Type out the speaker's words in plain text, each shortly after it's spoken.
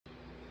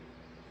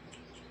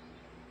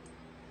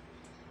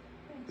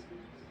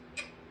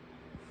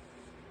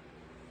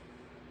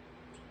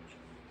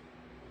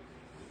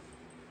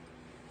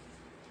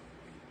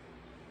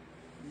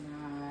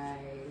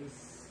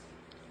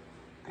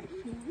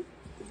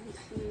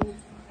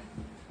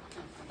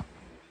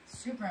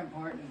super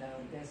important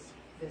though,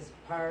 this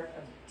part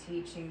of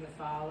teaching the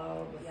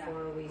follow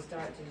before we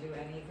start to do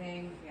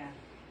anything. Yeah.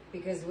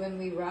 Because when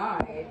we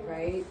ride,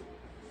 right,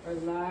 or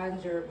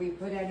lunge, or we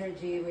put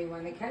energy and we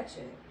want to catch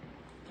it,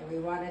 and we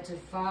want it to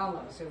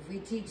follow. So if we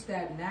teach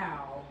that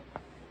now,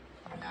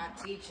 we're not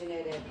teaching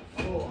it at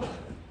 4,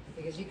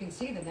 because you can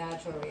see the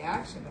natural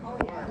reaction of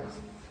the horse.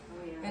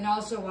 Oh, yeah. And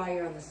also while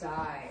you're on the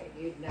side,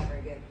 you'd never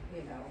get,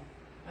 you know,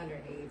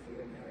 underneath, you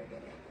would never get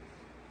it.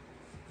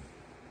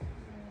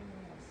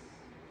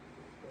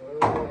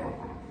 Good.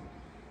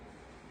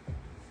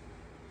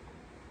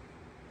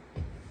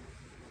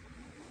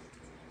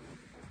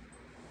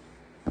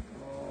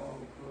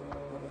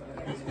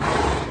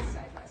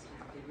 Side last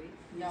time, did we?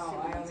 No,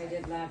 I only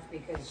did left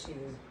because she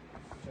was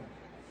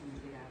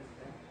dramatic. Get out of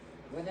the.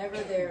 Whenever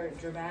they're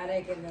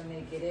dramatic and then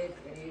they get it,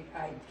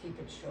 I keep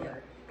it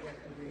short.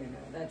 You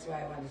know, that's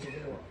why I wanted to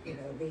do, you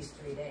know, at least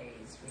 3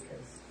 days,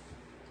 because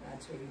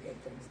that's where you get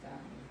things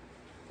done.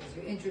 Because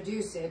you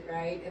introduce it,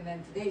 right? And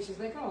then today she's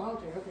like, oh,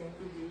 halter, okay.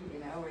 You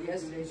know, or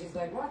yesterday she's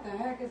like, what the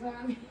heck is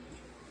on me?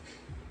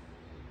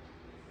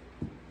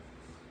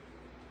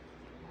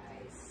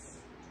 Nice.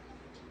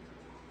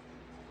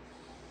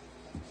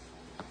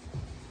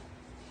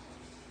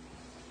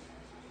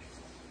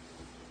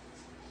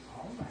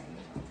 All right,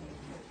 I'll take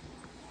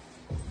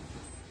it.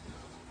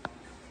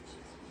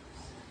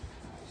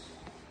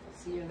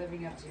 See, you're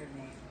living up to your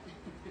name.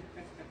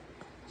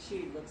 She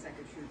looks like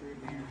a true brood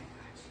mare.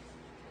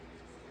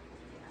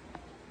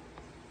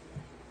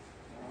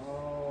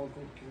 Oh,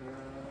 good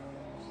girl.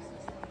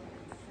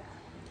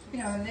 You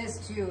know, and this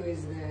too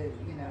is the,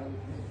 you know,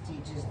 it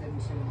teaches them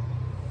to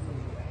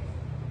move away.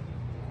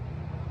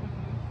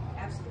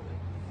 Absolutely.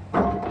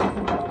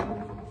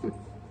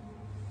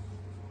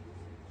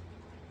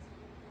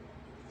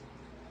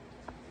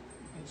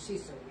 And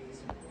she's so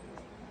reasonable.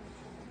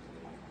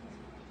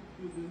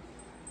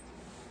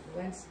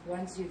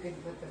 Once you can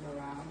put them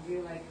around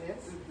you like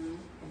this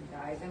and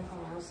guide them,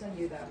 oh, I'll send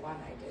you that one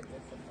I did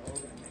with an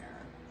older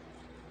mare.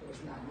 It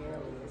was not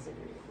nearly as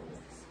agreeable as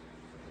this.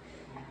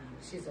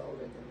 She's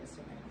older than this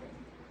one, I think.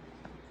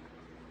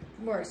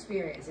 More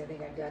experience, I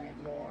think I've done it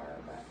more,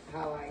 but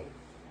how I,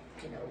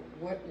 you know,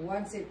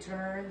 once it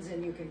turns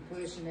and you can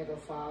push and it'll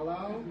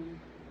follow,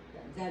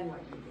 then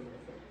what you do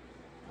with it.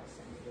 I'll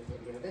send you the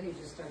video. Then you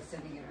just start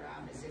sending it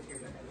around as if you're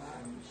going to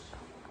lunge.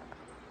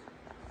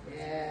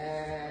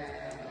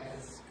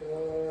 Yes, good.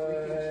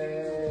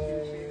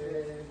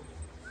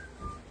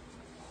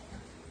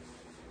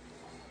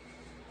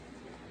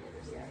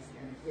 Yes,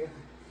 thank you.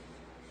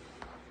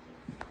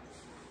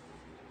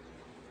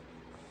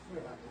 We're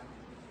about done.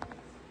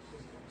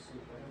 She's going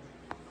super.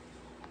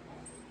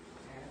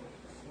 And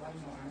one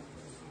more,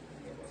 so you can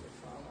be able to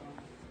follow.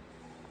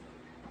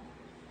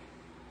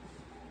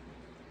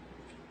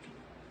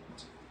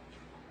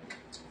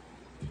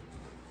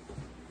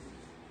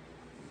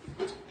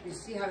 You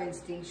see how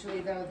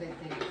instinctually though that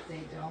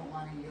they don't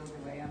want to yield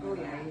away on the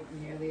right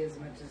nearly as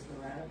much as the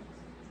left?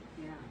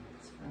 Yeah.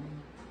 It's funny.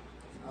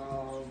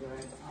 Oh,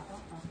 good.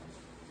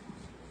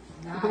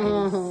 Nice.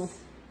 Oh.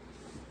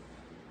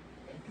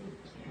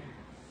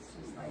 It's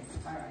just like,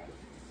 all right,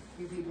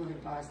 you people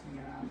have bossed me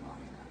around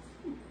long enough.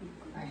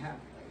 I have,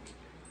 like,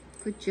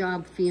 Good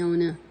job,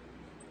 Fiona.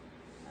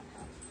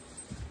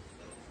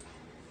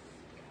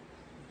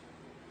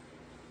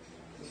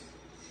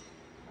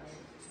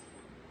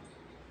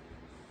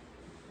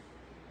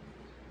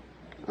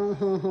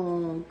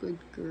 Oh, good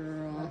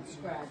girl.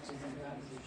 scratches and rubs.